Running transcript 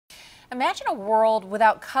Imagine a world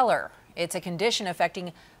without color. It's a condition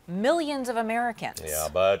affecting millions of Americans. Yeah,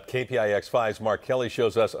 but KPIX 5's Mark Kelly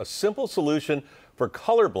shows us a simple solution for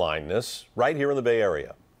color blindness right here in the Bay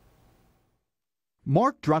Area.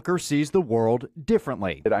 Mark Drucker sees the world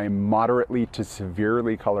differently. I am moderately to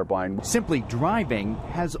severely colorblind. Simply driving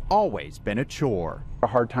has always been a chore. A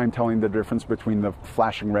hard time telling the difference between the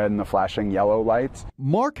flashing red and the flashing yellow lights.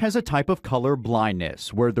 Mark has a type of color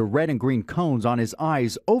blindness where the red and green cones on his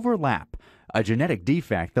eyes overlap, a genetic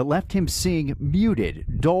defect that left him seeing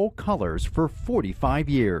muted, dull colors for 45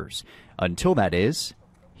 years. Until that is,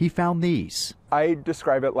 he found these. I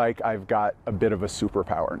describe it like I've got a bit of a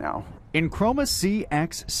superpower now. Enchroma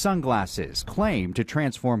CX sunglasses claim to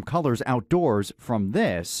transform colors outdoors from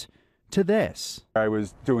this to this. I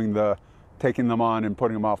was doing taking them on and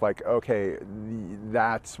putting them off like, okay,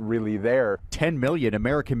 that's really there. 10 million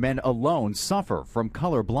American men alone suffer from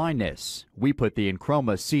color blindness. We put the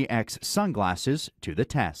Enchroma CX sunglasses to the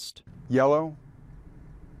test. Yellow,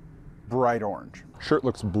 bright orange. Shirt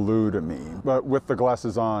looks blue to me, but with the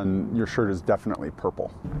glasses on, your shirt is definitely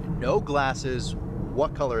purple. No glasses,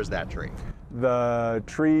 what color is that tree? The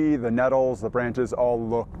tree, the nettles, the branches all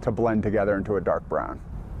look to blend together into a dark brown.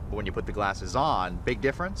 When you put the glasses on, big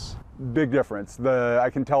difference? Big difference. I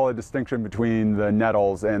can tell a distinction between the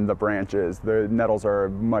nettles and the branches. The nettles are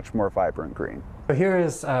much more vibrant green. So here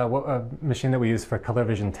is a machine that we use for color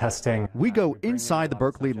vision testing. We go inside the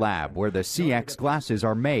Berkeley lab where the CX glasses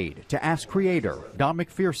are made to ask creator Don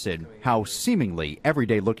McPherson how seemingly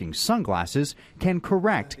everyday-looking sunglasses can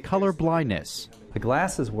correct color blindness. The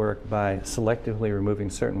glasses work by selectively removing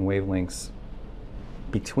certain wavelengths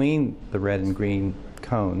between the red and green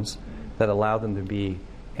cones that allow them to be,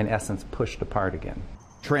 in essence, pushed apart again.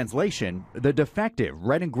 Translation, the defective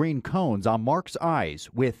red and green cones on Mark's eyes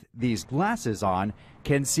with these glasses on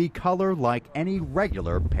can see color like any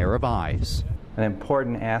regular pair of eyes. An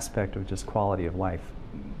important aspect of just quality of life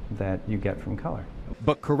that you get from color.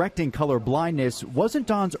 But correcting color blindness wasn't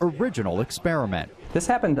Don's original experiment. This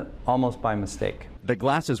happened almost by mistake. The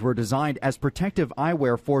glasses were designed as protective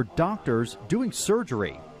eyewear for doctors doing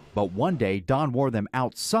surgery. But one day, Don wore them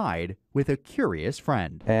outside with a curious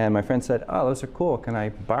friend. And my friend said, "Oh, those are cool. Can I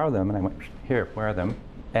borrow them?" And I went, "Here, wear them."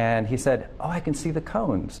 And he said, "Oh, I can see the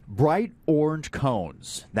cones." Bright orange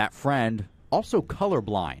cones. That friend, also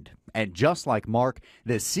colorblind. And just like Mark,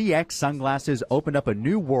 the CX sunglasses opened up a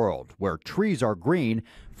new world where trees are green,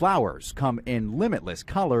 flowers come in limitless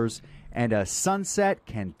colors, and a sunset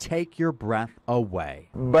can take your breath away.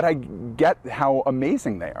 But I get how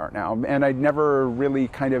amazing they are now, and I never really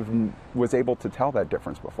kind of was able to tell that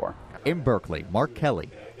difference before. In Berkeley, Mark Kelly,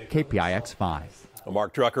 KPIX 5.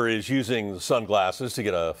 Mark Drucker is using the sunglasses to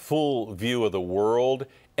get a full view of the world.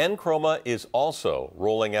 Enchroma is also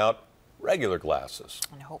rolling out regular glasses.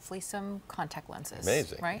 And hopefully some contact lenses.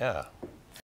 Amazing, right? yeah.